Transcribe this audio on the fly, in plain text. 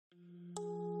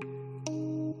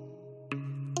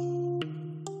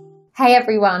Hey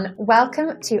everyone,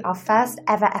 welcome to our first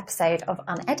ever episode of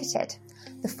Unedited,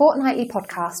 the fortnightly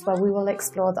podcast where we will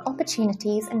explore the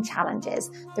opportunities and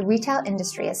challenges the retail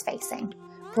industry is facing.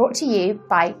 Brought to you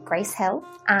by Grace Hill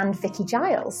and Vicky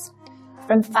Giles.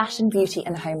 From fashion, beauty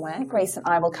and homeware, Grace and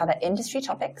I will cover industry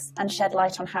topics and shed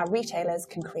light on how retailers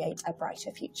can create a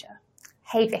brighter future.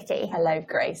 Hey Vicky. Hello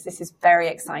Grace, this is very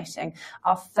exciting.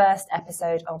 Our first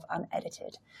episode of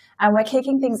Unedited. And we're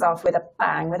kicking things off with a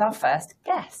bang with our first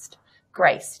guest.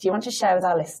 Grace, do you want to share with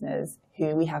our listeners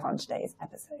who we have on today's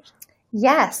episode?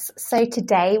 Yes, so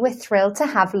today we're thrilled to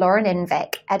have Lauren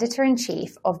Indvik,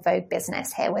 Editor-in-Chief of Vogue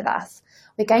Business, here with us.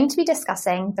 We're going to be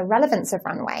discussing the relevance of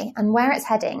runway and where it's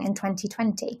heading in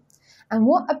 2020, and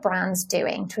what are brands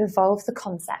doing to evolve the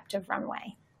concept of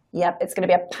runway. Yep, it's going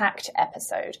to be a packed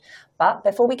episode. But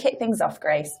before we kick things off,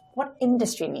 Grace, what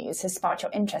industry news has sparked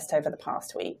your interest over the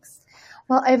past weeks?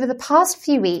 Well, over the past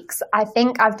few weeks, I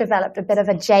think I've developed a bit of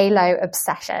a J-Lo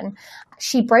obsession.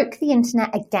 She broke the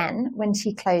internet again when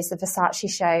she closed the Versace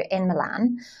show in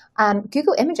Milan.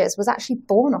 Google Images was actually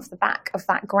born off the back of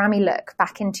that Grammy look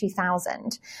back in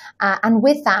 2000. And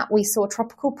with that, we saw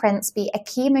tropical prints be a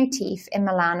key motif in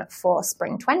Milan for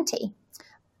Spring 20.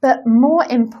 But more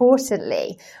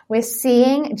importantly, we're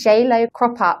seeing J-Lo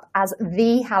crop up as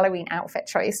the Halloween outfit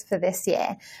choice for this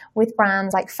year, with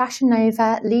brands like Fashion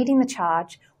Nova leading the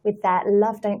charge with their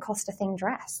Love Don't Cost a Thing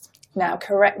dress. Now,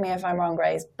 correct me if I'm wrong,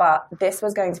 Grace, but this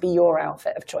was going to be your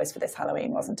outfit of choice for this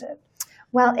Halloween, wasn't it?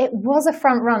 Well, it was a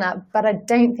front runner, but I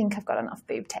don't think I've got enough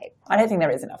boob tape. I don't think there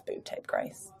is enough boob tape,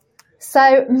 Grace.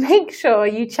 So make sure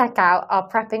you check out our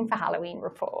Prepping for Halloween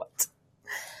report.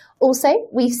 Also,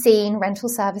 we've seen rental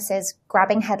services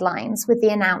grabbing headlines with the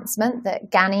announcement that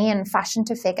Ganni and Fashion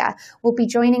to Figure will be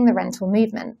joining the rental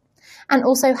movement. And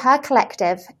also Her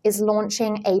Collective is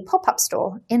launching a pop-up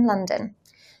store in London.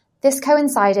 This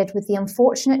coincided with the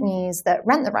unfortunate news that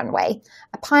Rent the Runway,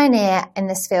 a pioneer in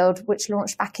this field which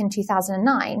launched back in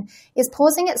 2009, is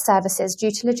pausing its services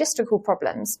due to logistical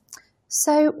problems.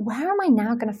 So where am I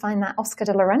now going to find that Oscar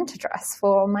de la Renta dress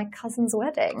for my cousin's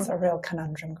wedding? It's a real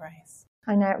conundrum, Grace.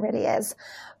 I know it really is.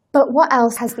 But what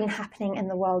else has been happening in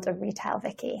the world of retail,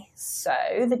 Vicky? So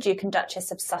the Duke and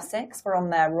Duchess of Sussex were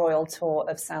on their royal tour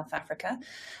of South Africa,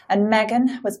 and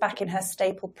Meghan was back in her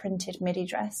staple printed midi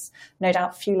dress, no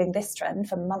doubt fueling this trend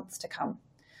for months to come.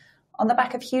 On the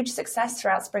back of huge success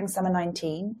throughout spring-summer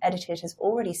 19, Edited has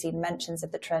already seen mentions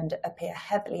of the trend appear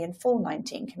heavily in fall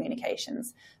 19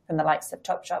 communications from the likes of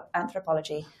Topshop,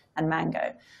 Anthropologie and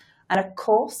Mango. And of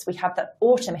course, we have the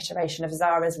autumn iteration of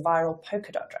Zara's viral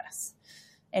polka dot dress.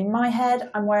 In my head,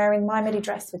 I'm wearing my midi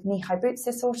dress with knee-high boots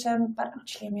this autumn, but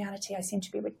actually in reality, I seem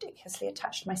to be ridiculously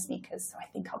attached to my sneakers, so I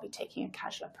think I'll be taking a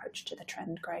casual approach to the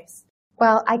trend, Grace.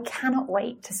 Well, I cannot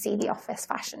wait to see the office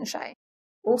fashion show.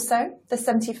 Also, the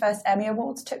 71st Emmy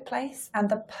Awards took place, and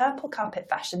the purple carpet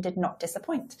fashion did not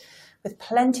disappoint, with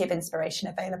plenty of inspiration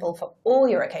available for all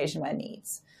your occasion wear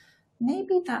needs.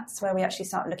 Maybe that's where we actually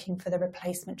start looking for the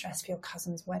replacement dress for your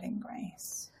cousin's wedding,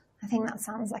 Grace. I think that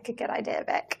sounds like a good idea,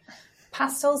 Vic.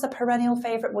 Pastels, a perennial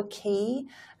favourite, were key,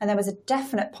 and there was a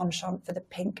definite penchant for the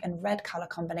pink and red colour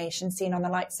combination seen on the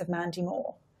likes of Mandy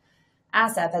Moore.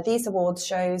 As ever, these awards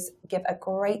shows give a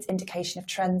great indication of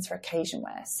trends for occasion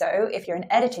wear. So if you're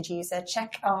an Edited user,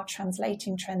 check our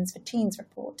Translating Trends for Teens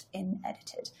report in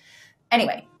Edited.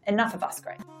 Anyway, enough of us,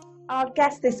 Grace. Our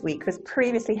guest this week was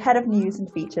previously Head of News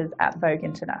and Features at Vogue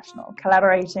International,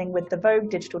 collaborating with the Vogue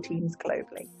digital teams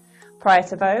globally. Prior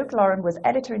to Vogue, Lauren was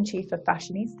Editor-in-Chief of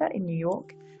Fashionista in New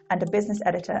York and a business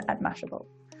editor at Mashable.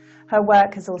 Her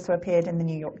work has also appeared in the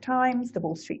New York Times, the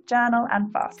Wall Street Journal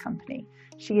and Fast Company.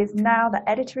 She is now the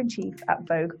Editor-in-Chief at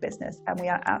Vogue Business, and we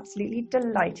are absolutely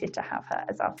delighted to have her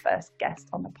as our first guest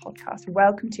on the podcast.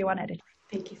 Welcome to Unedited.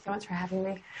 Thank you so much for having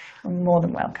me. You're more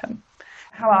than welcome.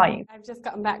 How are you? I've just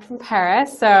gotten back from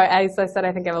Paris, so as I said,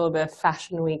 I think I have a little bit of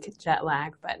Fashion Week jet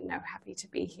lag, but no, happy to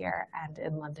be here and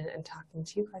in London and talking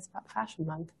to you guys about Fashion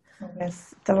Month.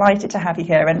 Yes, delighted to have you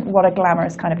here, and what a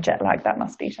glamorous kind of jet lag that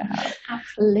must be to have.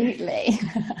 Absolutely.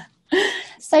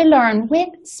 So Lauren, with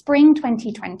Spring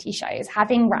 2020 shows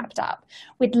having wrapped up,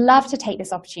 we'd love to take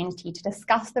this opportunity to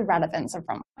discuss the relevance of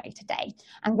runway today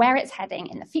and where it's heading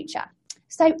in the future.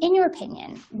 So in your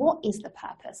opinion, what is the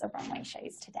purpose of runway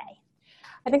shows today?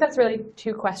 I think that's really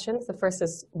two questions. The first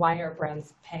is, why are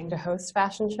brands paying to host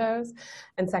fashion shows?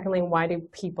 And secondly, why do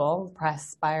people,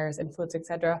 press, buyers, influencers,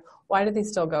 etc., why do they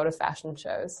still go to fashion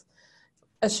shows?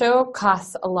 A show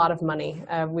costs a lot of money.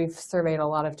 We've surveyed a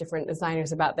lot of different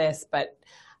designers about this, but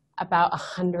about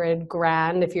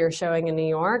 $100,000 if you're showing in New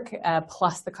York,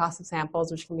 plus the cost of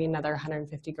samples, which can be another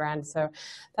 $150,000. So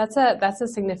that's a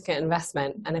significant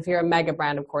investment. And if you're a mega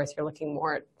brand, of course, you're looking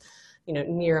more at,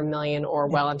 near $1 million or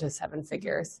well into seven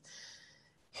figures.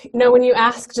 When you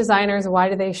ask designers why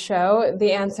do they show,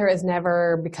 the answer is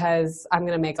never because I'm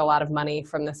going to make a lot of money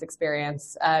from this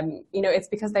experience. It's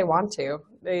because they want to.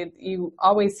 You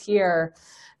always hear,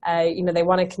 they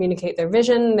want to communicate their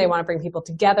vision. They want to bring people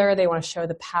together. They want to show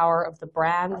the power of the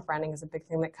brand. Branding is a big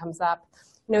thing that comes up.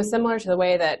 Similar to the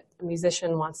way that a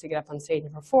musician wants to get up on stage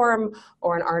and perform,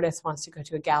 or an artist wants to go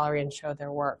to a gallery and show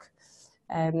their work.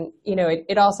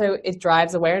 It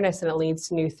drives awareness and it leads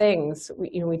to new things.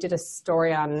 We did a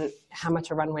story on how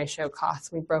much a runway show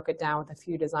costs. We broke it down with a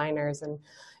few designers, and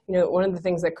one of the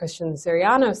things that Christian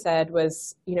Siriano said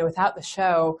was, without the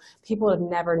show, people would have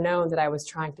never known that I was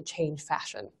trying to change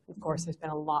fashion. Of course, there's been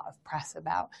a lot of press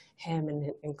about him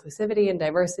and inclusivity and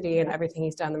diversity and everything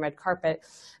he's done on the red carpet.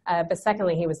 But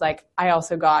secondly, he was like, I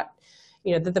also got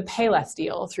the Payless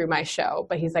deal through my show.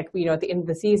 But he's like, at the end of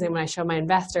the season, when I show my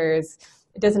investors,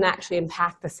 it doesn't actually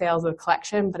impact the sales of the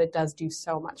collection, but it does do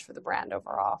so much for the brand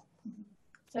overall.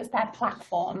 So it's their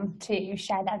platform to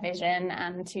share their vision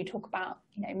and to talk about,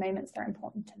 moments that are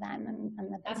important to them and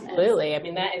the business. Absolutely. I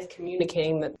mean, that is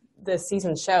communicating the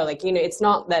season show. It's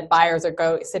not that buyers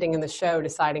are sitting in the show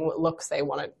deciding what looks they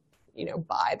want to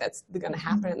buy. That's going to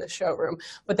happen in the showroom.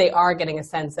 But they are getting a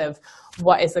sense of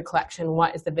what is the collection,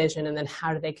 what is the vision, and then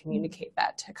how do they communicate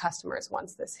that to customers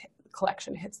once this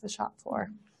collection hits the shop floor.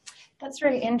 That's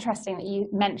really interesting that you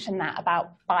mentioned that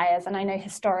about buyers. And I know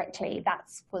historically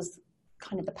that was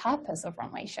kind of the purpose of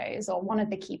runway shows, or one of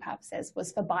the key purposes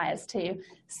was for buyers to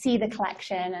see the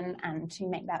collection and to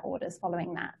make their orders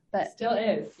following that. But still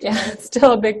is. Yeah, it's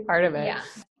still a big part of it. Yeah.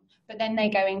 But then they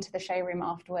go into the showroom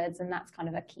afterwards, and that's kind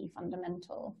of a key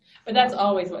fundamental. But that's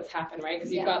always what's happened, right?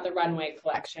 Because you've got the runway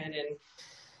collection,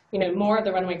 and more of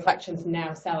the runway collection's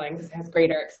now selling because it has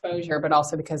greater exposure, but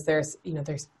also because there's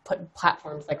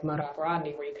platforms like Moda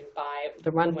Operandi where you can buy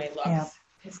the runway looks. Yeah.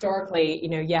 Historically,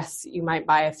 yes, you might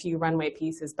buy a few runway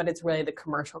pieces, but it's really the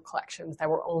commercial collections that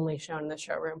were only shown in the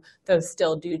showroom. Those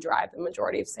still do drive the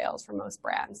majority of sales for most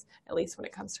brands, at least when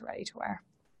it comes to ready-to-wear.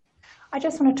 I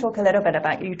just want to talk a little bit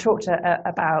about, you talked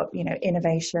about,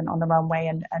 innovation on the runway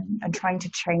and trying to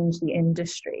change the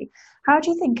industry. How do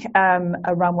you think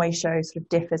a runway show sort of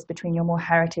differs between your more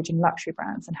heritage and luxury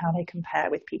brands, and how they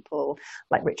compare with people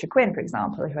like Richard Quinn, for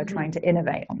example, who are trying to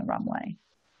innovate on the runway?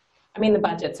 I mean, the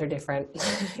budgets are different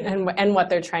and what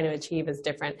they're trying to achieve is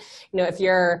different. If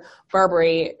you're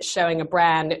Burberry showing a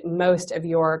brand, most of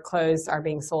your clothes are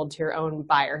being sold to your own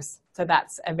buyers. So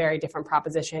that's a very different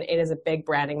proposition. It is a big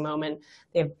branding moment.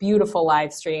 They have beautiful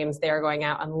live streams. They are going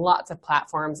out on lots of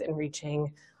platforms and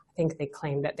reaching, I think they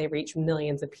claim that they reach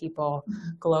millions of people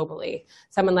globally.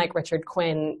 Someone like Richard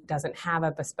Quinn doesn't have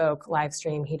a bespoke live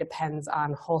stream. He depends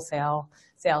on wholesale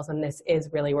sales, and this is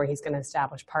really where he's going to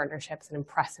establish partnerships and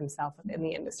impress himself within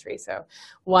the industry. So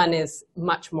one is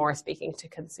much more speaking to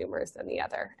consumers than the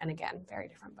other. And again, very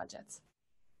different budgets.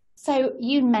 So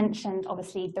you mentioned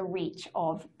obviously the reach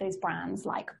of those brands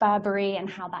like Burberry and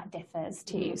how that differs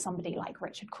to somebody like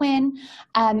Richard Quinn.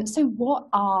 So what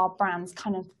are brands'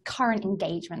 kind of current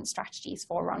engagement strategies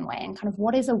for runway, and kind of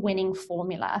what is a winning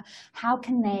formula? How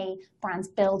can brands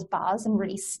build buzz and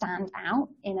really stand out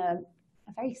in a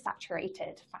very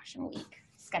saturated fashion week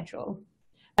schedule?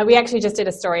 We actually just did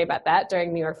a story about that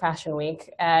during New York Fashion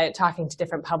Week, talking to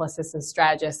different publicists and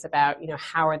strategists about,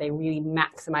 how are they really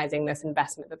maximizing this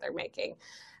investment that they're making.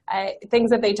 Things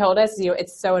that they told us,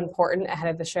 it's so important ahead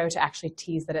of the show to actually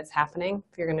tease that it's happening.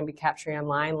 If you're going to be capturing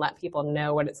online, let people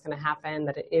know when it's going to happen,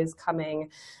 that it is coming.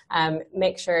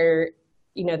 Make sure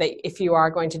that if you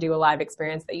are going to do a live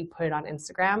experience, that you put it on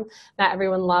Instagram. Not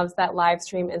everyone loves that live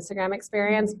stream Instagram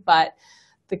experience, but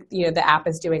the app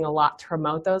is doing a lot to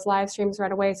promote those live streams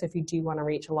right away. So if you do want to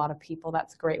reach a lot of people,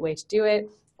 that's a great way to do it.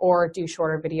 Or do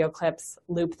shorter video clips,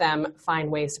 loop them,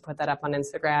 find ways to put that up on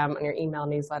Instagram, on your email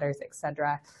newsletters,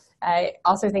 etc.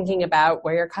 Also thinking about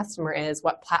where your customer is,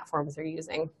 what platforms they're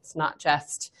using. It's not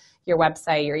just your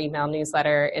website, your email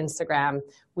newsletter, Instagram,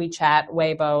 WeChat,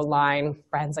 Weibo, Line.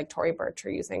 Brands like Tory Burch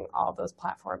are using all of those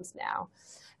platforms now.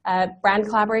 Brand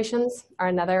collaborations are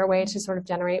another way to sort of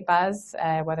generate buzz,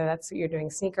 whether that's you're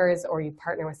doing sneakers or you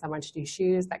partner with someone to do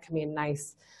shoes. That can be a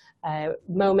nice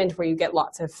moment where you get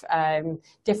lots of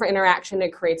different interaction. It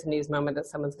creates a news moment that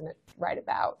someone's going to write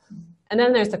about. And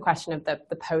then there's the question of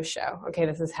the post-show. Okay,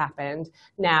 this has happened.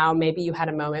 Now, maybe you had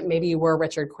a moment. Maybe you were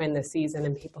Richard Quinn this season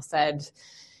and people said,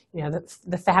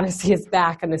 the fantasy is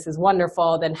back and this is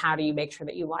wonderful, then how do you make sure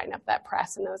that you line up that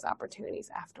press and those opportunities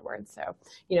afterwards? So,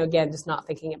 again, just not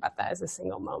thinking about that as a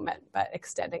single moment, but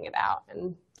extending it out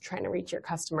and trying to reach your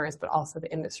customers, but also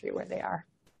the industry where they are.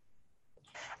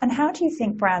 And how do you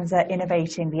think brands are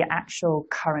innovating the actual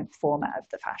current format of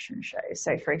the fashion show?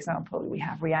 So, for example, we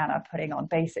have Rihanna putting on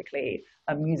basically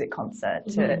a music concert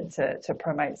to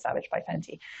promote Savage by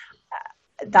Fenty.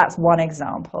 That's one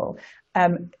example.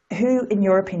 Who, in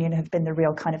your opinion, have been the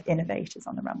real kind of innovators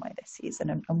on the runway this season,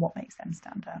 and what makes them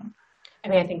stand out?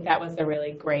 I think that was a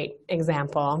really great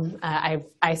example.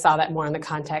 I saw that more in the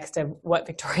context of what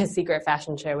Victoria's Secret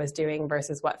fashion show was doing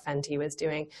versus what Fenty was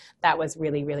doing. That was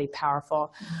really, really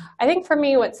powerful. I think for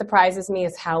me, what surprises me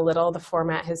is how little the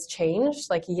format has changed.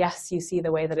 Like, yes, you see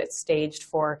the way that it's staged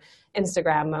for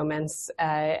Instagram moments,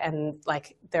 and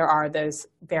like there are those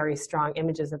very strong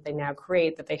images that they now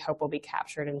create that they hope will be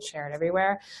captured and shared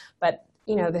everywhere. But,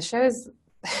 the show's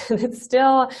it's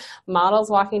still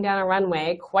models walking down a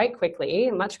runway quite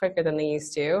quickly, much quicker than they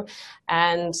used to.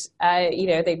 And,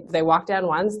 they walk down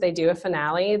once, they do a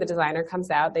finale, the designer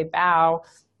comes out, they bow.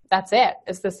 That's it.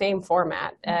 It's the same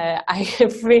format.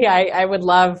 I would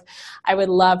love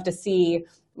to see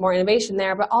more innovation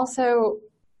there, but also,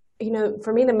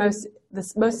 for me, the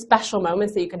most special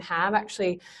moments that you can have,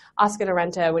 actually, Oscar de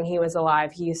Renta, when he was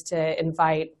alive, he used to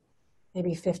invite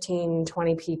maybe 15,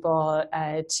 20 people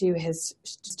to his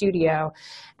studio,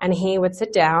 and he would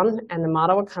sit down and the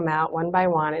model would come out one by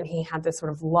one, and he had this sort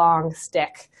of long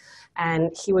stick,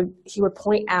 and he would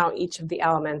point out each of the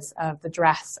elements of the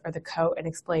dress or the coat and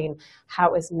explain how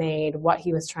it was made, what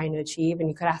he was trying to achieve, and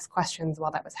you could ask questions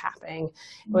while that was happening.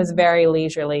 It was very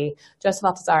leisurely. Joseph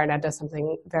Altazar now does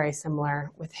something very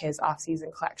similar with his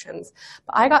off-season collections.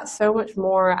 But I got so much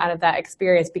more out of that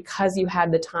experience because you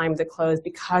had the time to close,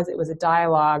 because it was a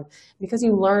dialogue, because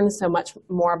you learned so much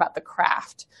more about the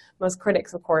craft. Most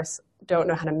critics, of course, don't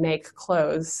know how to make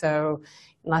clothes, so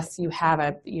unless you have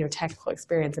a technical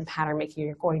experience in pattern making,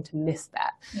 you're going to miss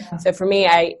that. Yeah. So for me,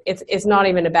 it's not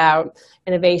even about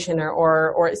innovation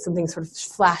or something sort of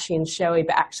flashy and showy,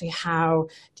 but actually how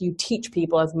do you teach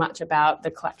people as much about the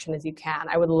collection as you can?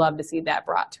 I would love to see that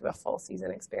brought to a full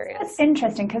season experience. That's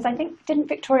interesting, because I think, didn't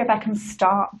Victoria Beckham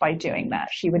start by doing that?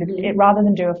 She would, rather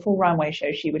than do a full runway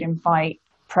show, she would invite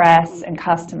press and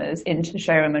customers into the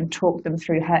showroom and talk them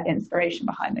through her inspiration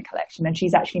behind the collection. And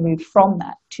she's actually moved from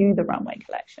that to the runway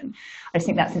collection. I just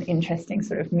think that's an interesting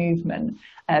sort of movement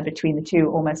between the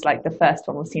two, almost like the first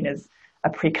one was seen as a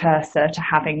precursor to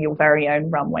having your very own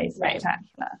runway spectacular.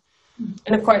 Right.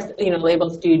 And of course,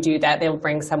 labels do that. They'll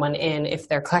bring someone in if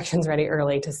their collection's ready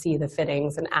early to see the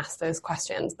fittings and ask those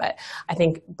questions. But I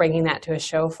think bringing that to a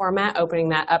show format, opening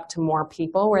that up to more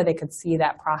people where they could see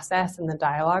that process and the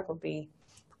dialogue would be,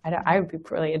 I would be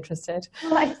really interested.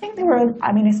 Well, I think there were,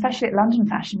 especially at London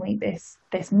Fashion Week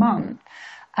this month,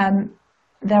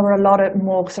 there were a lot of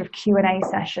more sort of Q&A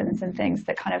sessions and things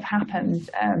that kind of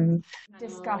happened,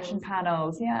 discussion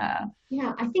panels, yeah.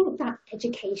 Yeah, I think that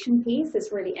education piece is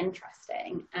really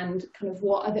interesting, and kind of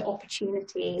what are the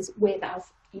opportunities with us,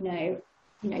 the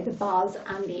buzz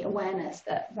and the awareness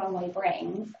that runway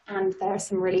brings, and there are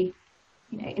some really,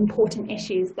 important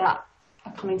issues that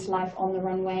are coming to life on the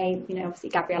runway, obviously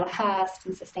Gabriella Hearst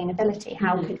and sustainability.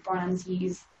 How could brands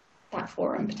use that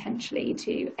forum potentially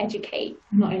to educate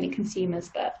not only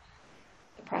consumers but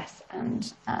the press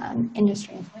and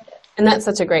industry inside it? And that's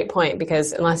such a great point,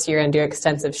 because unless you're going to do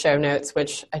extensive show notes,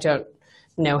 which I don't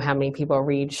know how many people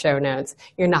read show notes,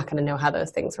 you're not going to know how those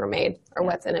things were made or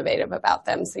what's innovative about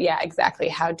them. So yeah, exactly.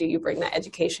 How do you bring that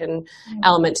education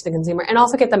element to the consumer and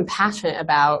also get them passionate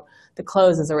about the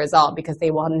clothes as a result, because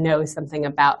they will know something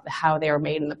about how they were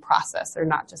made in the process. They're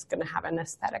not just going to have an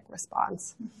aesthetic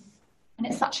response. And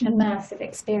it's such an immersive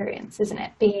experience, isn't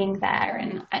it? Being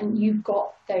there and you've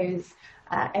got those,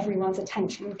 everyone's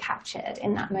attention captured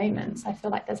in that moment. So I feel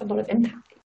like there's a lot of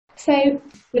impact. So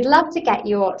we'd love to get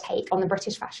your take on the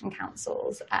British Fashion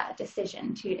Council's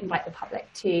decision to invite the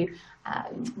public to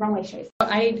runway shows.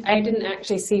 I didn't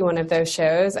actually see one of those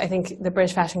shows. I think the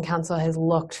British Fashion Council has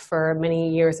looked for many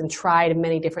years and tried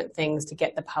many different things to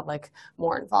get the public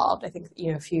more involved. I think,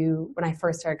 when I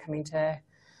first started coming to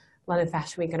London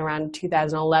Fashion Week in around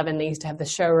 2011, they used to have the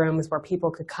showrooms where people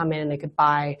could come in and they could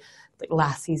buy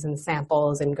last season's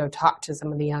samples and go talk to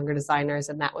some of the younger designers,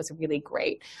 and that was really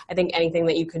great. I think anything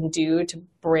that you can do to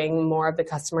bring more of the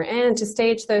customer in, to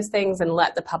stage those things and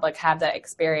let the public have that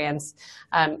experience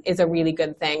is a really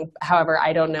good thing. However,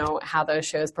 I don't know how those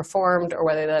shows performed or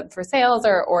whether they're for sales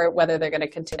or whether they're going to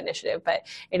continue the initiative, but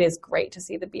it is great to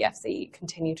see the BFC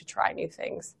continue to try new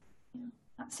things.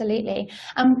 Absolutely.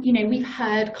 We've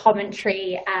heard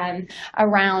commentary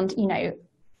around,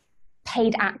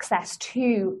 paid access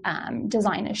to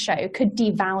designers' show could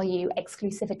devalue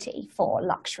exclusivity for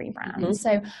luxury brands.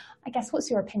 So I guess, what's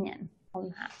your opinion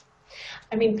on that?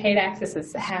 I mean, paid access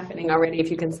is happening already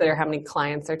if you consider how many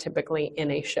clients are typically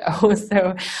in a show.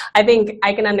 So I think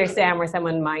I can understand where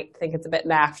someone might think it's a bit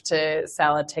naff to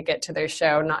sell a ticket to their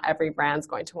show. Not every brand's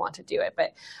going to want to do it.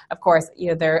 But of course,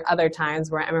 there are other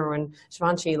times where I remember when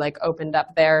Givenchy opened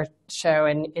up their show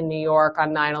in New York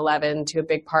on 9/11 to a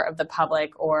big part of the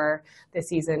public, or this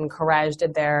season Courage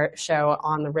did their show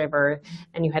on the river,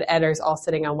 and you had editors all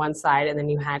sitting on one side, and then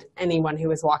you had anyone who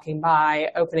was walking by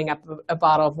opening up a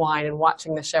bottle of wine and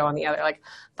watching the show on the other.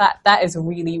 That is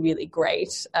really, really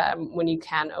great when you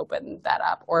can open that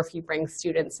up, or if you bring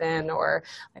students in, or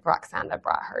like Roxana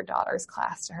brought her daughter's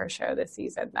class to her show this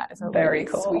season. That is a very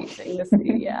cool, sweet thing to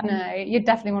see. Yeah. No, you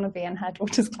definitely want to be in her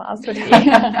daughter's class, wouldn't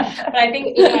you? But I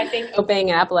think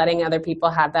opening up, letting other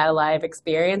people have that live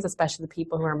experience, especially the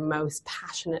people who are most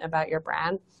passionate about your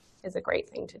brand, is a great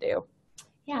thing to do.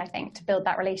 Yeah, I think to build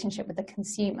that relationship with the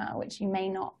consumer, which you may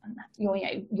not, your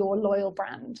loyal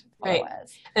brand followers. Right.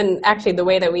 And actually, the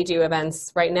way that we do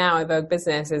events right now at Vogue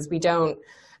Business is we don't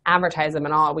advertise them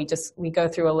at all. We go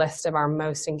through a list of our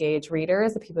most engaged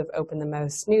readers, the people who've opened the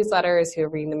most newsletters, who are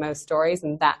reading the most stories,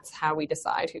 and that's how we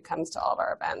decide who comes to all of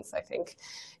our events. I think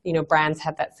brands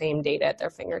have that same data at their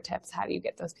fingertips. How do you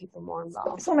get those people more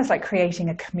involved? It's almost like creating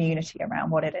a community around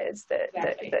what it is that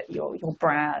your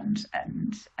brand,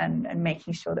 and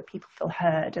making sure that people feel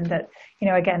heard, and that,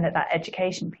 again, that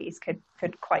education piece could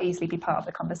quite easily be part of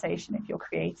the conversation if you're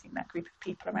creating that group of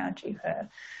people around you who are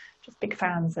just big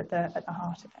fans at the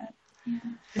heart of it.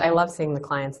 Yeah. I love seeing the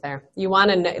clients there. You want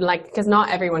to know, because not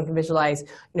everyone can visualize,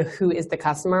 who is the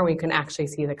customer. We can actually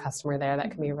see the customer there.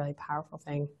 That can be a really powerful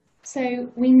thing.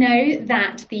 So we know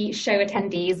that the show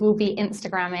attendees will be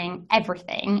Instagramming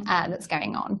everything that's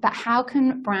going on, but how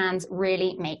can brands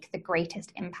really make the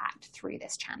greatest impact through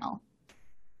this channel?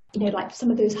 Like some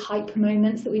of those hype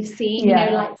moments that we've seen,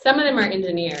 some of them are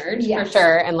engineered, for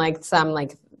sure. And some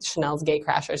Chanel's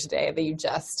Gatecrasher today that you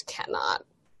just cannot,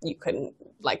 you couldn't,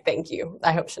 thank you.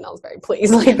 I hope Chanel's very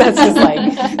pleased. That's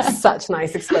just such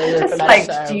nice exposure for that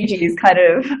show. Gigi's kind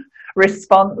of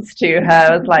response to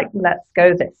her was let's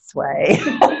go this way.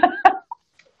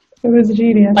 It was a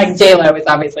genius. J-Lo was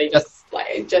obviously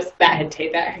just that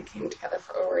had came together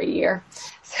for over a year.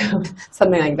 So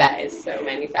something like that is so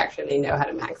manufactured. They know how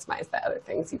to maximize the other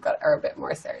things are a bit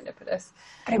more serendipitous.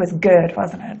 But it was good,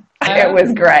 wasn't it? It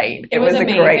was great. It was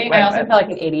amazing. A great moment. I also felt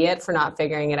like an idiot for not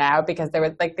figuring it out, because there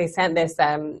was they sent this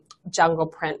jungle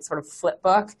print sort of flip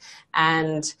book,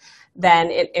 and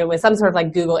then it was some sort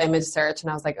of Google image search,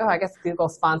 and I was like, oh, I guess Google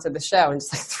sponsored the show, and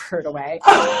just threw it away.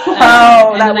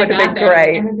 That would have been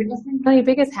great. And I was like, what's really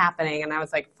big is happening? And I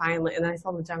was finally, and then I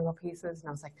saw the jungle pieces, and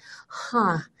I was like,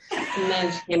 huh. And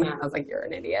then she came out, and I was like, you're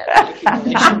an idiot. You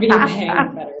really should be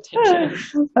paying better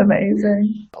attention.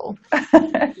 Amazing.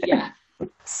 Yeah.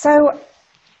 So,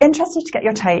 interested to get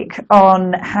your take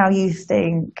on how you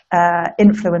think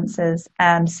influencers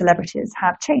and celebrities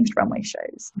have changed runway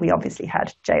shows. We obviously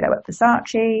had J-Lo at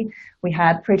Versace, we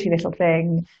had Pretty Little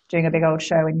Thing doing a big old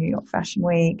show in New York Fashion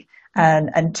Week,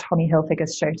 and Tommy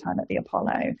Hilfiger's Showtime at the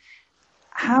Apollo.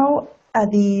 How are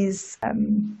these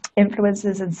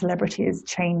influencers and celebrities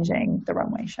changing the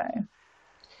runway show?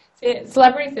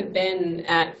 Celebrities have been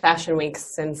at Fashion Week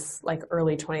since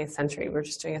early 20th century. We were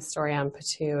just doing a story on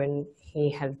Patou, and he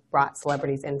had brought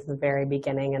celebrities in from the very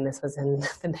beginning, and this was in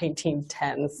the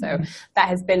 1910s. So that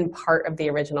has been part of the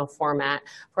original format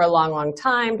for a long, long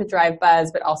time, to drive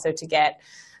buzz, but also to get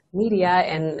media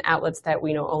and outlets that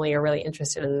we know only are really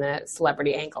interested in the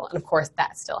celebrity angle. And of course,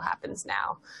 that still happens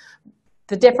now.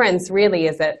 The difference really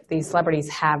is that these celebrities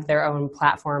have their own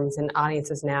platforms and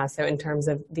audiences now. So in terms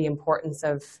of the importance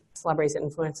of celebrities and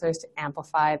influencers to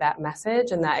amplify that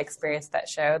message and that experience, that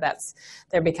show,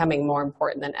 they're becoming more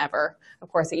important than ever. Of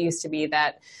course, it used to be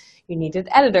that you needed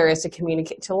editors to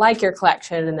communicate, to like your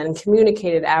collection and then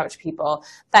communicate it out to people.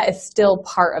 That is still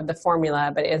part of the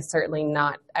formula, but it is certainly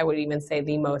not, I would even say,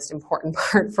 the most important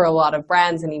part for a lot of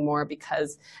brands anymore,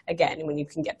 because again, when you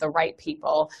can get the right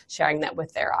people sharing that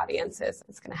with their audiences,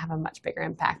 it's going to have a much bigger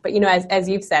impact. But as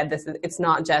you've said, it's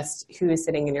not just who is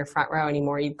sitting in your front row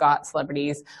anymore. You've got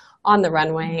celebrities on the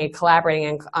runway,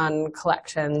 collaborating on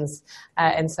collections,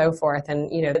 and so forth. And,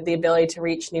 the ability to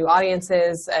reach new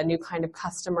audiences, a new kind of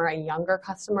customer, a younger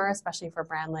customer, especially for a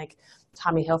brand like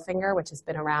Tommy Hilfiger, which has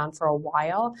been around for a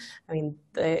while. I mean,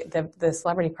 the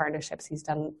celebrity partnerships he's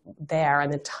done there,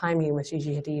 and the timing with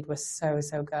Gigi Hadid was so,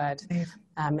 so good.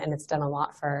 And it's done a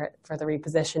lot for the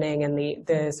repositioning and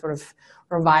the sort of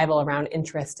revival around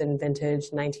interest in vintage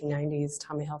 1990s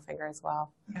Tommy Hilfiger as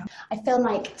well. Yeah. I feel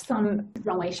like some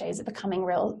runway shows are becoming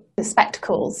real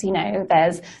spectacles. You know,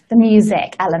 there's the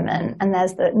music element and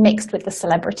there's the mixed with the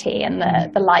celebrity and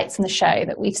the lights and the show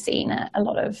that we've seen a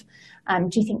lot of.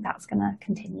 Do you think that's going to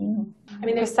continue? I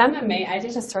mean, there's some I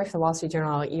did a story for the Wall Street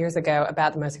Journal years ago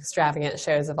about the most extravagant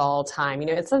shows of all time. You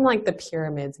know, it's something like the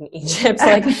pyramids in Egypt. So,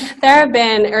 like, there have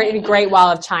been, or in Great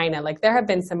Wall of China, like there have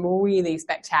been some really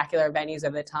spectacular venues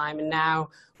over the time. And now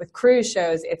with cruise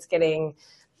shows, it's getting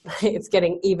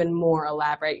even more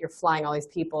elaborate. You're flying all these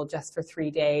people just for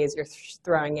 3 days. You're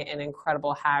throwing it in an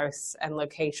incredible house and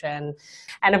location.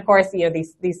 And of course, you know,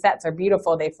 these sets are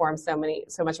beautiful. They form so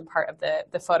much a part of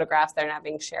the photographs. They're now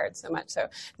being shared so much. So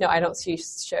no, I don't see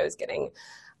shows getting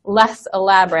less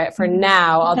elaborate for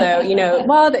now, although,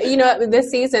 this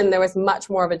season there was much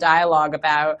more of a dialogue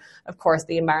about, of course,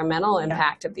 the environmental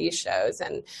impact of these shows.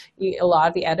 And a lot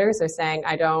of the editors are saying,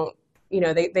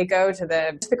 they go to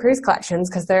the cruise collections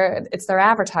because it's their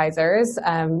advertisers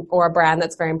or a brand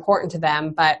that's very important to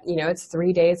them. But, it's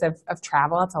 3 days of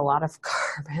travel. It's a lot of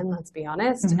carbon, let's be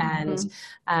honest,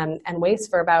 and waste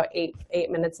for about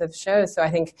eight minutes of shows. So I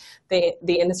think the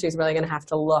industry is really going to have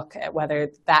to look at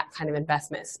whether that kind of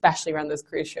investment, especially around those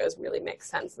cruise shows, really makes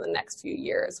sense in the next few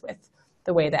years with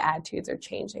the way the attitudes are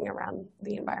changing around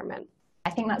the environment. I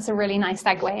think that's a really nice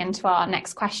segue into our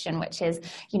next question, which is,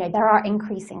 there are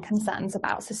increasing concerns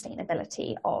about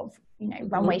sustainability of,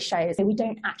 runway shows. We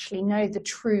don't actually know the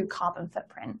true carbon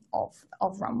footprint of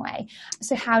runway.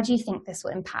 So how do you think this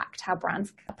will impact how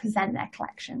brands present their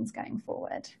collections going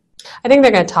forward? I think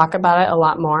they're going to talk about it a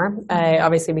lot more.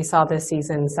 Obviously, we saw this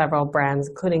season several brands,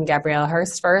 including Gabrielle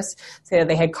Hearst first, say that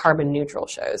they had carbon neutral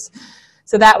shows.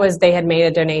 So they had made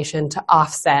a donation to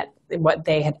offset what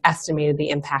they had estimated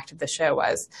the impact of the show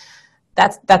was.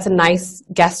 That's a nice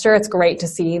gesture. It's great to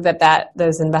see that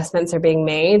those investments are being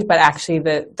made, but actually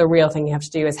the real thing you have to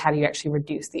do is how do you actually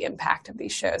reduce the impact of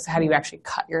these shows? How do you actually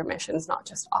cut your emissions, not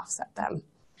just offset them?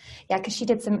 Yeah, because she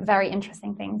did some very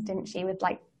interesting things, didn't she, with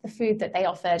like the food that they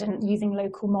offered and using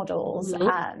local models.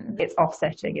 It's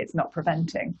offsetting, it's not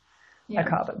preventing a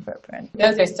carbon footprint.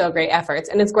 Those are still great efforts.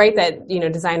 And it's great that,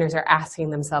 designers are asking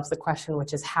themselves the question,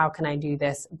 which is how can I do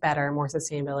this better, more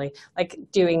sustainably? Like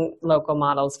doing local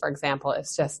models, for example,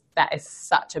 that is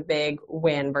such a big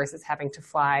win versus having to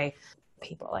fly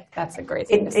people. Like that's a great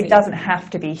thing to see. It doesn't have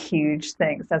to be huge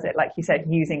things, does it? Like you said,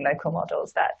 using local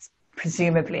models, that's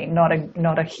presumably not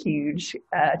a huge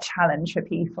challenge for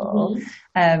people.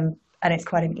 And it's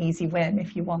quite an easy win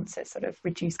if you want to sort of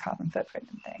reduce carbon footprint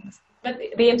and things. But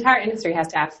the entire industry has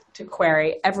to have to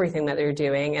query everything that they're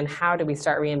doing, and how do we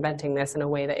start reinventing this in a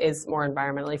way that is more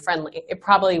environmentally friendly? It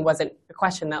probably wasn't a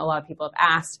question that a lot of people have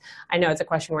asked. I know it's a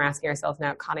question we're asking ourselves now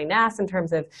at Condé Nast in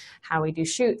terms of how we do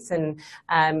shoots, and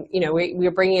we're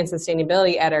bringing in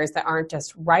sustainability editors that aren't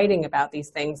just writing about these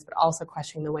things, but also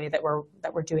questioning the way that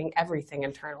we're doing everything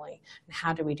internally, and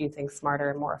how do we do things smarter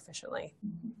and more efficiently.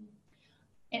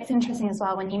 It's interesting as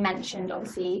well when you mentioned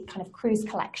obviously kind of cruise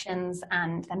collections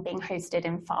and them being hosted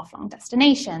in far-flung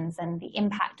destinations and the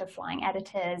impact of flying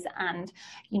editors and,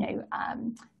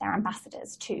 their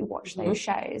ambassadors to watch those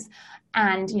shows.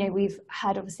 And, we've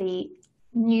heard obviously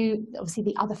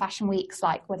the other fashion weeks,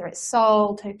 like whether it's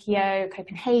Seoul, Tokyo,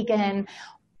 Copenhagen,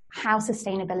 how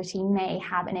sustainability may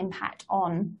have an impact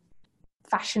on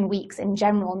fashion weeks in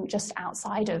general, just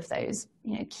outside of those,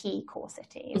 key core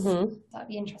cities. That'd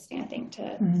be interesting, I think,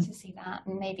 to see that,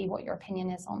 and maybe what your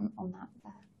opinion is on that.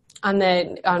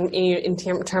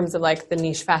 In terms of like the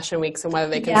niche fashion weeks and whether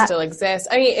they can still exist.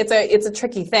 I mean, it's a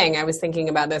tricky thing. I was thinking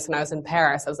about this when I was in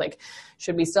Paris. I was like,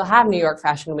 should we still have New York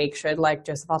Fashion Week? Should like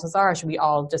Joseph Altazar? Should we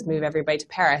all just move everybody to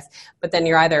Paris? But then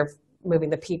you're either moving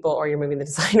the people or you're moving the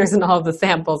designers and all of the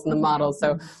samples and the models.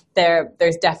 So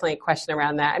there's definitely a question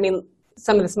around that. I mean,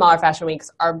 some of the smaller fashion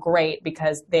weeks are great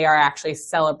because they are actually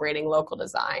celebrating local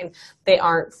design. They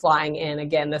aren't flying in,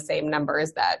 again, the same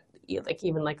numbers that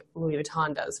even Louis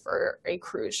Vuitton does for a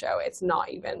cruise show. It's not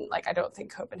even I don't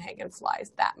think Copenhagen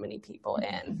flies that many people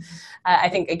in. I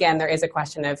think, again, there is a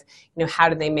question of, how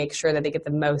do they make sure that they get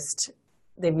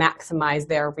they maximize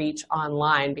their reach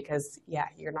online, because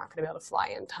you're not going to be able to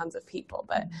fly in tons of people.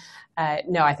 But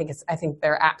no, I think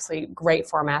they're absolutely great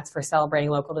formats for celebrating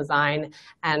local design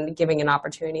and giving an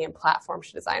opportunity and platform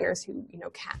to designers who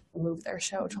can't move their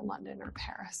show to London or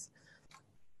Paris.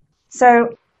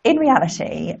 So in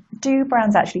reality, do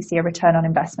brands actually see a return on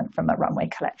investment from a runway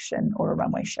collection or a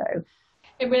runway show?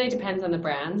 It really depends on the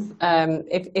brands.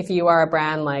 If you are a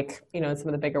brand like, some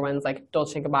of the bigger ones like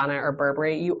Dolce & Gabbana or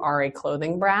Burberry, you are a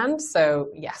clothing brand. So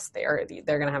yes, they're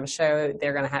going to have a show.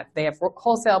 They have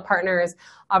wholesale partners.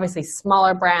 Obviously,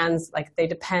 smaller brands, like they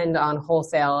depend on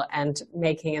wholesale and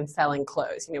making and selling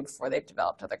clothes, before they've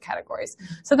developed other categories.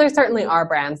 So there certainly are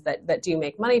brands that do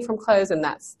make money from clothes, and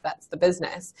that's the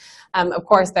business. Of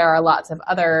course, there are lots of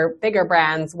other bigger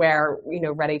brands where,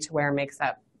 ready to wear makes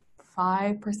up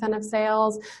 5% of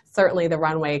sales. Certainly the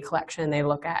runway collection they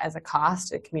look at as a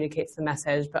cost. It communicates the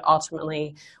message, but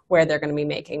ultimately where they're going to be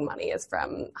making money is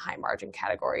from high margin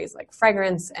categories like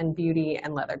fragrance and beauty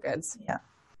and leather goods. Yeah.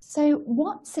 So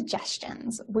what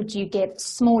suggestions would you give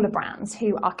smaller brands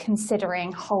who are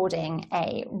considering holding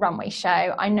a runway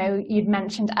show? I know you'd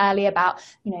mentioned earlier about,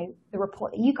 the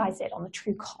report that you guys did on the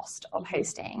true cost of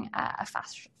hosting a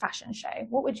fashion show.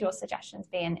 What would your suggestions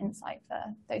be and insight for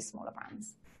those smaller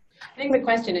brands? I think the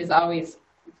question is always,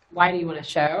 why do you want to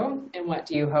show and what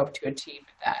do you hope to achieve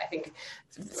with that? I think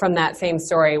from that same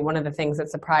story, one of the things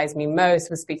that surprised me most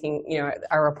was speaking,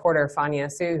 our reporter,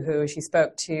 Fania Su, who she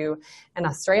spoke to an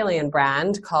Australian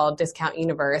brand called Discount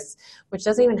Universe, which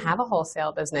doesn't even have a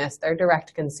wholesale business. They're direct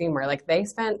to consumer. Like they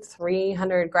spent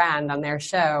 $300,000 on their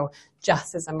show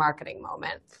just as a marketing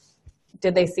moment.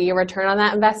 Did they see a return on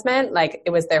that investment? Like it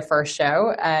was their first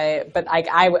show, but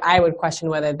I would question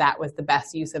whether that was the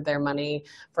best use of their money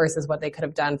versus what they could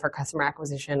have done for customer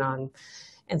acquisition on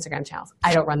Instagram channels.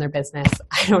 I don't run their business.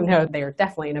 I don't know. They are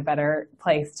definitely in a better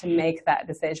place to make that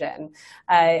decision.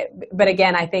 But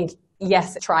again, I think,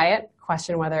 yes, try it.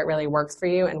 Question whether it really works for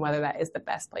you and whether that is the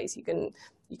best place you can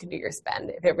do your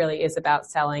spend. If it really is about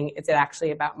selling, is it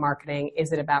actually about marketing?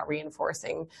 Is it about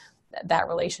reinforcing that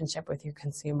relationship with your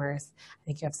consumers?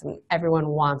 I think everyone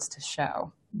wants to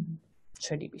show.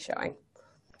 Should you be showing?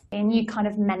 And you kind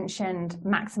of mentioned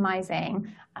maximizing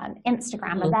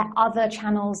Instagram. Are there other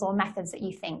channels or methods that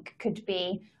you think could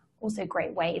be also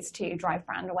great ways to drive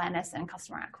brand awareness and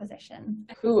customer acquisition?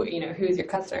 Who's your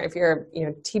customer? If you're,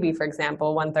 TB, for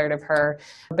example, 1/3 of her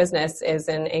business is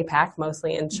in APAC,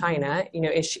 mostly in China.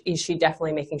 Is she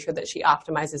definitely making sure that she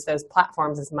optimizes those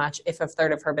platforms as much? If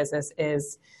 1/3 of her business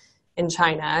is in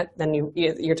China, then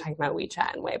you're talking about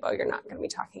WeChat and Weibo. You're not going to be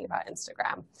talking about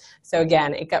Instagram. So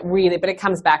again, but it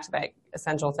comes back to that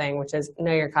essential thing, which is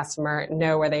know your customer,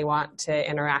 know where they want to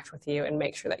interact with you, and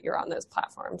make sure that you're on those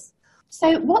platforms.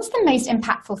 So what's the most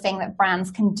impactful thing that brands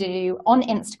can do on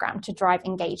Instagram to drive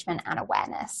engagement and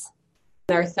awareness?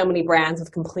 There are so many brands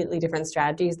with completely different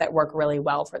strategies that work really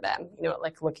well for them.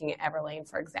 Like looking at Everlane,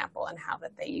 for example, and how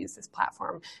that they use this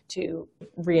platform to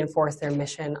reinforce their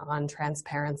mission on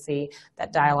transparency.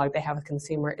 That dialogue they have with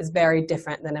consumer is very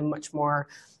different than a much more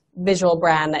visual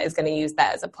brand that is going to use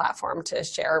that as a platform to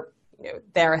share,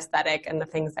 their aesthetic and the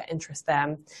things that interest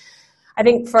them. I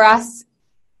think for us,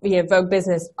 Vogue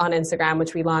Business on Instagram,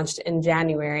 which we launched in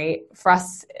January, for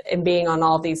us in being on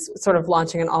all these, sort of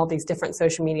launching on all these different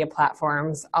social media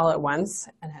platforms all at once,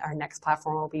 and our next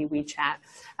platform will be WeChat.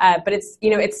 But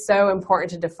it's so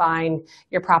important to define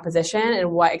your proposition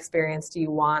and what experience do you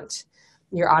want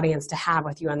your audience to have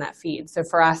with you on that feed. So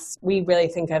for us, we really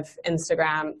think of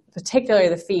Instagram, particularly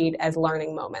the feed, as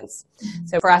learning moments. Mm-hmm.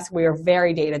 So for us, we are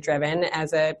very data-driven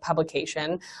as a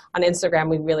publication. On Instagram,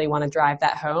 we really want to drive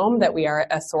that home, that we are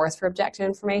a source for objective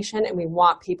information, and we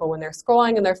want people, when they're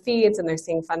scrolling in their feeds and they're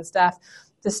seeing fun stuff,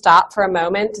 to stop for a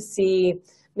moment to see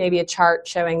maybe a chart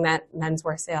showing that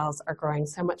menswear sales are growing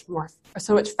so much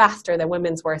faster than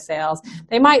women's wear sales.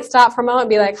 They might stop for a moment and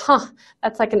be like,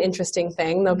 that's like an interesting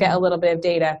thing. They'll get a little bit of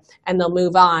data and they'll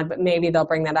move on, but maybe they'll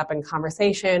bring that up in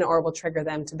conversation or will trigger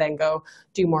them to then go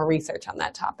do more research on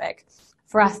that topic.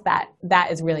 For us, that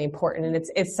is really important, and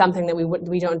it's something that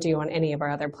we don't do on any of our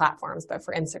other platforms, but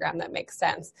for Instagram, that makes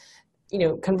sense.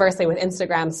 Conversely with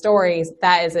Instagram stories,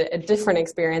 that is a different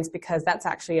experience because that's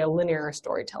actually a linear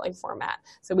storytelling format.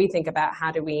 So we think about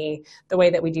the way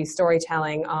that we do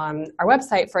storytelling on our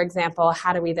website, for example,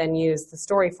 how do we then use the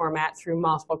story format through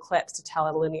multiple clips to tell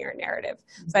a linear narrative?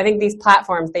 So I think these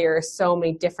platforms, there are so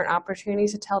many different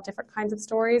opportunities to tell different kinds of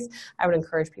stories. I would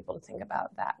encourage people to think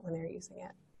about that when they're using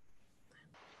it.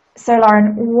 So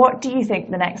Lauren, what do you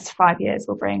think the next 5 years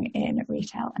will bring in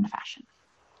retail and fashion?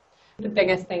 The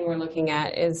biggest thing we're looking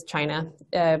at is China.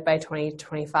 By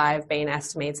 2025, Bain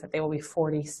estimates that they will be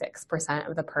 46%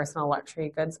 of the personal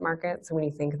luxury goods market. So when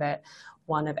you think that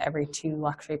 1 of every 2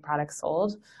 luxury products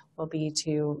sold will be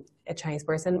to a Chinese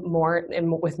person,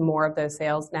 with more of those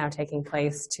sales now taking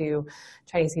place to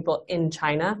Chinese people in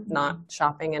China, not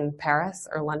shopping in Paris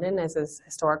or London as is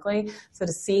historically. So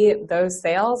to see those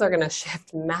sales are going to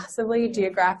shift massively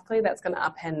geographically, that's going to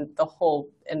upend the whole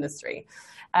industry.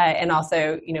 And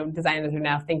also, designers are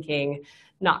now thinking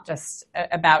not just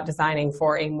about designing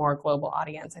for a more global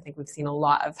audience. I think we've seen a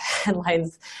lot of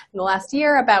headlines in the last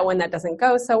year about when that doesn't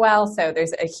go so well. So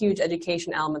there's a huge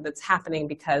education element that's happening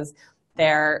because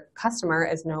their customer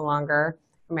is no longer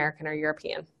American or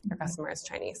European. Their customer is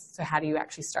Chinese. So how do you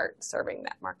actually start serving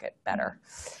that market better?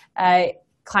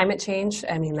 Climate change,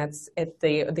 that's it,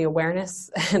 the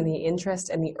awareness and the interest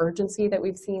and the urgency that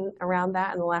we've seen around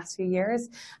that in the last few years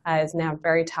is now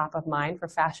very top of mind for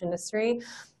fashion industry.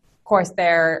 Of course,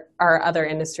 there are other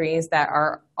industries that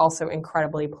are also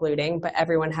incredibly polluting, but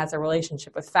everyone has a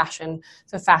relationship with fashion.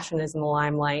 So fashion is in the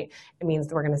limelight. It means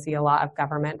that we're going to see a lot of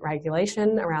government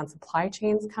regulation around supply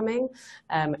chains coming.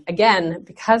 Again,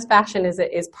 because fashion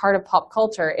is part of pop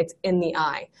culture, it's in the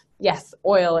eye. Yes,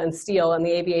 oil and steel and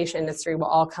the aviation industry will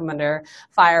all come under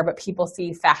fire, but people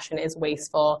see fashion is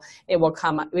wasteful. It will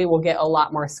get a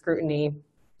lot more scrutiny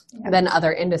than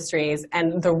other industries.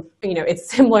 And it's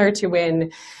similar to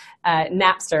when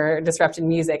Napster disrupted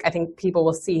music. I think people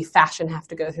will see fashion have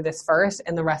to go through this first,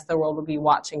 and the rest of the world will be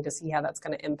watching to see how that's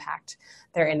going to impact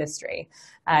their industry.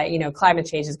 Climate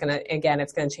change is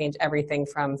it's going to change everything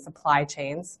from supply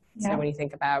chains. So when you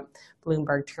think about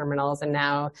Bloomberg terminals, and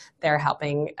now they're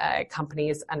helping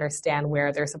companies understand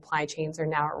where their supply chains are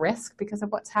now at risk because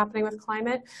of what's happening with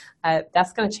climate,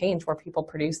 that's going to change where people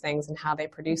produce things and how they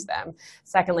produce them.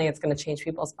 Secondly, it's going to change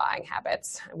people's buying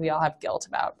habits. We all have guilt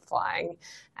about flying,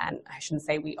 and I shouldn't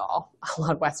say we all. A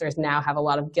lot of Westerners now have a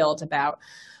lot of guilt about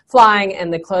flying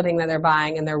and the clothing that they're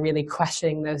buying, and they're really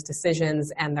questioning those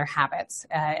decisions and their habits.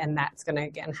 And that's going to,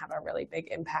 again, have a really big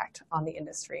impact on the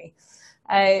industry.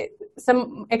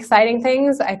 Some exciting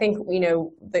things, I think,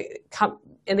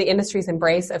 in the industry's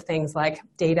embrace of things like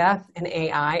data and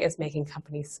AI is making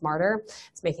companies smarter.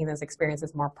 It's making those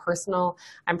experiences more personal.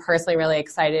 I'm personally really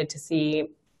excited to see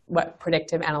what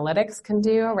predictive analytics can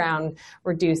do around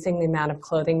reducing the amount of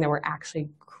clothing that we're actually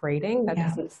creating that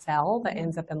doesn't sell, that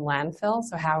ends up in landfill.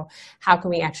 So how can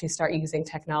we actually start using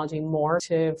technology more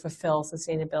to fulfill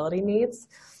sustainability needs?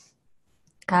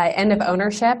 End of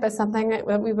ownership is something that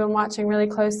we've been watching really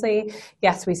closely.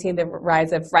 Yes, we see the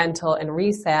rise of rental and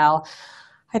resale.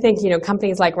 I think,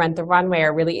 companies like Rent the Runway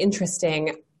are really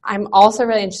interesting. I'm also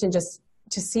really interested just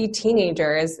to see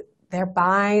teenagers. They're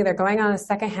going on a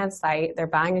secondhand site. They're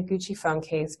buying a Gucci phone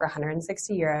case for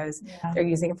 160 euros. Yeah. They're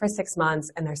using it for 6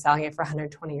 months, and they're selling it for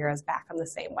 120 euros back on the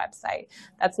same website.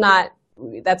 That's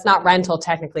not rental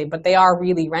technically, but they are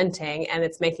really renting, and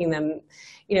it's making them,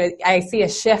 I see a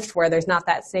shift where there's not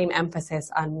that same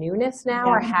emphasis on newness now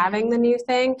or having the new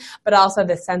thing, but also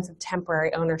the sense of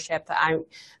temporary ownership that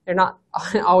they're not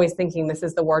always thinking this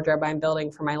is the wardrobe I'm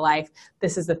building for my life.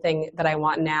 This is the thing that I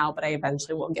want now, but I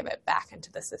eventually will give it back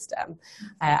into the system.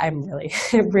 I'm really,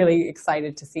 really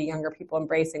excited to see younger people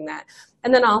embracing that.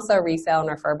 And then also resale and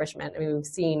refurbishment. I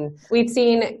mean, we've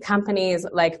seen companies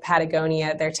like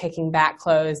Patagonia, they're taking back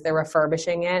clothes, they're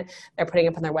refurbishing it, they're putting it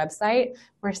up on their website.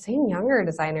 We're seeing younger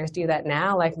designers do that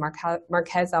now, like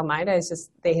Marquez Almeida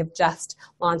they have just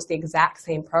launched the exact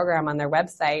same program on their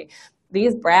website.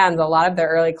 These brands, a lot of their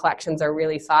early collections are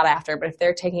really sought after, but if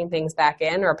they're taking things back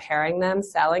in, repairing them,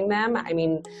 selling them,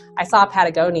 I saw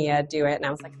Patagonia do it, and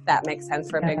I was like, that makes sense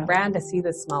for a big brand. To see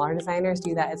the smaller designers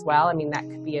do that as well, that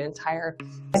could be an entire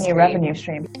new revenue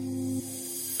stream.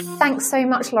 Thanks so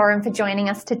much, Lauren, for joining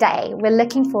us today. We're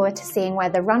looking forward to seeing where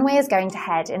the runway is going to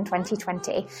head in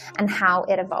 2020 and how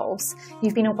it evolves.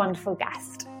 You've been a wonderful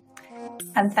guest.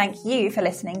 And thank you for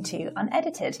listening to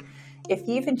Unedited. If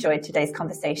you've enjoyed today's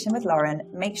conversation with Lauren,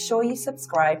 make sure you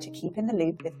subscribe to keep in the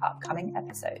loop with upcoming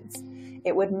episodes.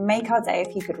 It would make our day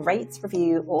if you could rate,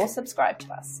 review, or subscribe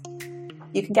to us.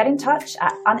 You can get in touch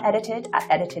at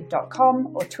unedited@edited.com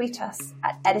or tweet us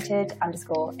at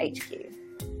edited_HQ.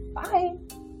 Bye.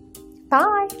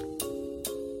 Bye.